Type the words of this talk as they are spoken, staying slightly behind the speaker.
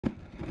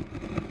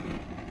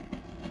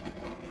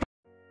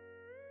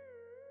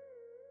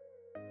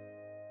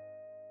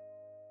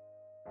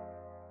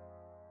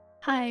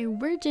Hi,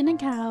 we're Jin and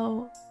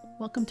Cow.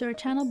 Welcome to our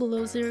channel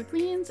Below Zero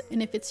Greens,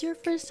 and if it's your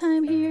first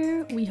time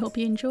here, we hope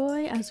you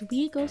enjoy as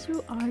we go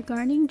through our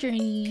gardening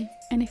journey.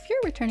 And if you're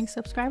a returning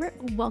subscriber,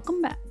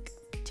 welcome back.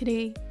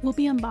 Today, we'll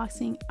be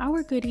unboxing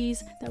our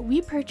goodies that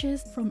we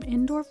purchased from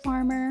Indoor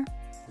Farmer.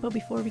 But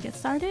before we get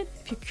started,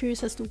 if you're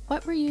curious as to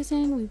what we're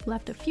using, we've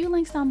left a few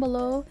links down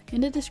below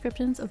in the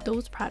descriptions of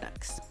those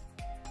products.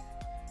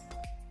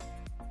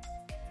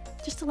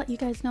 Just to let you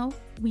guys know,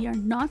 we are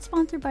not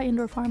sponsored by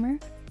Indoor Farmer,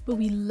 but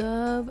we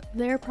love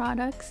their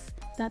products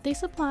that they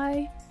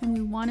supply, and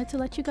we wanted to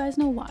let you guys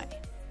know why.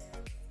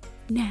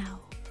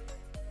 Now,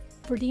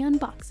 for the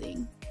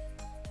unboxing.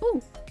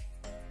 Ooh,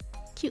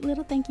 cute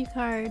little thank you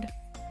card.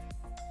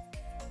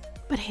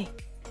 But hey,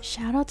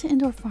 shout out to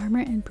Indoor Farmer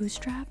and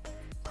Bootstrap.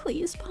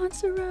 Please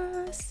sponsor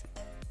us.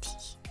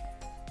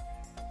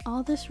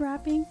 All this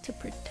wrapping to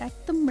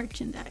protect the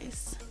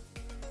merchandise.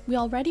 We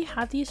already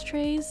have these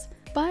trays,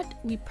 but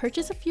we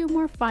purchased a few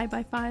more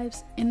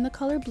 5x5s in the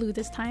color blue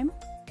this time.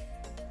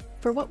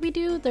 For what we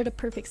do, they're the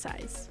perfect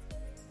size.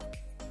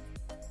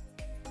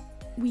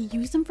 We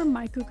use them for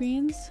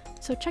microgreens,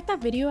 so check that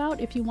video out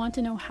if you want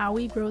to know how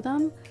we grow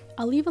them.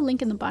 I'll leave a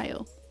link in the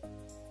bio.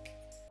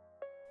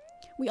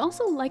 We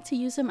also like to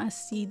use them as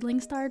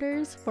seedling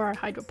starters for our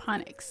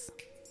hydroponics.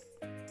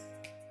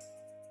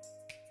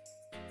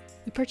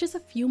 We purchased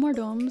a few more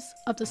domes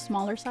of the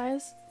smaller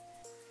size.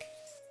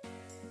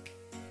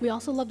 We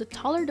also love the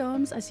taller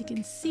domes, as you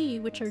can see,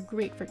 which are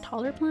great for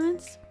taller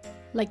plants,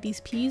 like these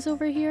peas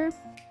over here.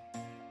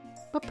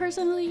 But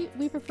personally,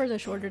 we prefer the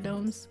shorter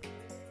domes.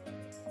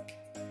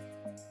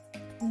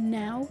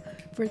 Now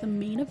for the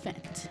main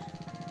event.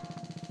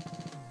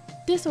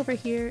 This over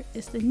here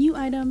is the new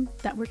item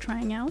that we're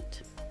trying out.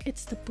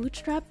 It's the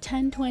Bootstrap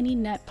 1020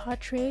 net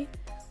pot tray,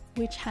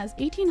 which has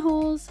 18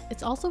 holes.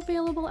 It's also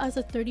available as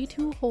a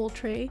 32 hole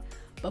tray,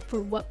 but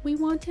for what we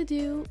want to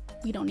do,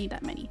 we don't need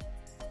that many.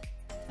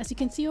 As you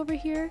can see over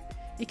here,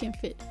 it can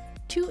fit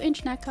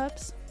 2-inch net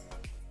cups.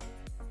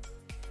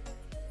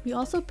 We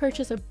also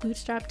purchased a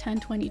Bootstrap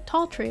 1020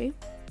 tall tray.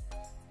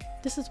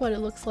 This is what it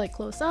looks like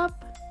close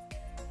up,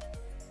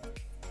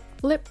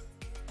 flip,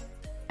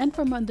 and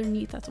from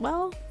underneath as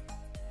well.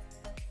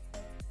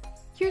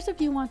 Here's if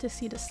you want to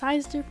see the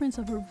size difference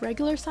of a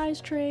regular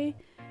size tray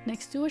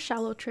next to a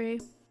shallow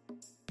tray.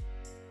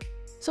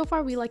 So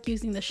far we like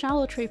using the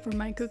shallow tray for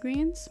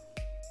microgreens.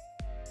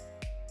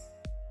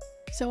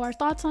 So our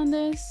thoughts on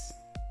this,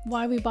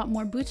 why we bought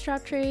more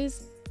Bootstrap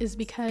trays, is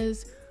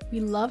because we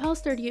love how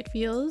sturdy it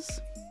feels.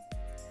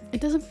 It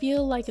doesn't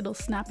feel like it'll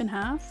snap in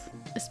half,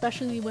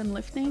 especially when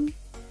lifting,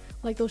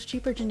 like those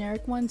cheaper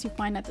generic ones you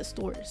find at the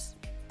stores.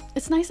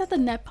 It's nice that the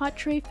net pot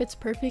tray fits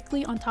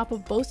perfectly on top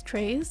of both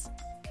trays.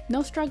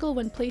 No struggle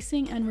when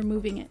placing and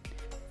removing it.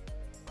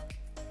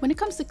 When it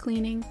comes to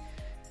cleaning,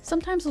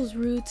 sometimes those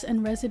roots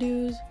and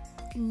residues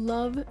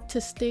love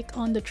to stick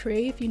on the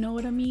tray, if you know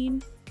what I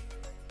mean.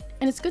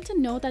 And it's good to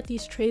know that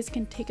these trays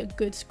can take a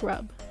good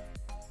scrub.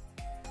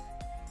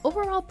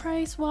 Overall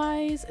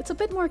price-wise, it's a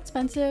bit more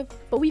expensive,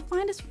 but we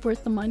find it's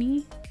worth the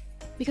money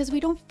because we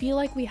don't feel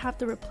like we have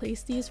to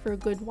replace these for a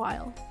good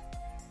while.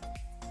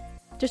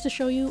 Just to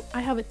show you,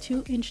 I have a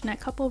 2-inch net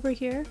cup over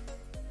here,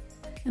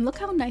 and look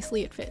how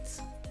nicely it fits.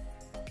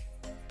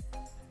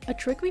 A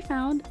trick we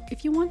found,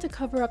 if you want to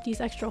cover up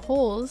these extra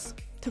holes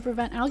to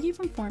prevent algae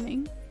from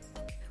forming,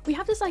 we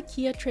have this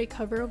IKEA tray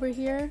cover over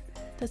here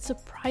that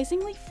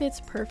surprisingly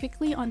fits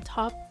perfectly on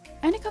top,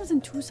 and it comes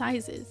in 2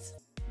 sizes.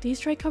 These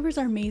tray covers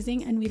are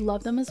amazing and we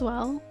love them as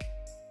well.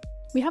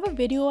 We have a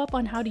video up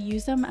on how to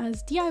use them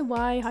as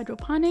DIY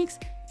hydroponics.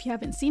 If you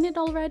haven't seen it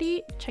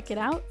already, check it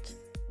out.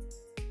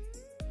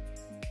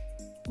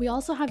 We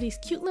also have these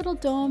cute little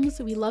domes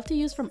we love to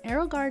use from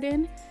Arrow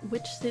Garden,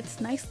 which sits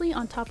nicely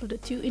on top of the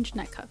 2-inch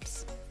net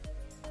cups.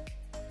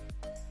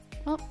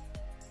 Well,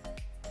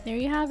 there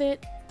you have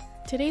it.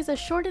 Today's a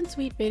short and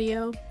sweet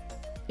video.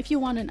 If you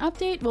want an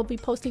update, we'll be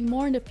posting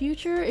more in the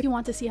future. If you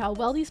want to see how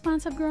well these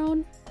plants have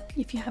grown,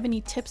 if you have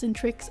any tips and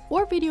tricks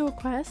or video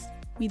requests,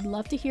 we'd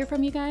love to hear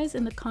from you guys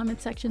in the comment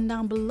section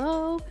down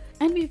below.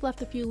 And we've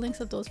left a few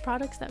links of those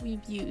products that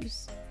we've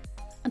used.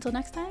 Until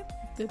next time,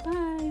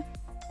 goodbye.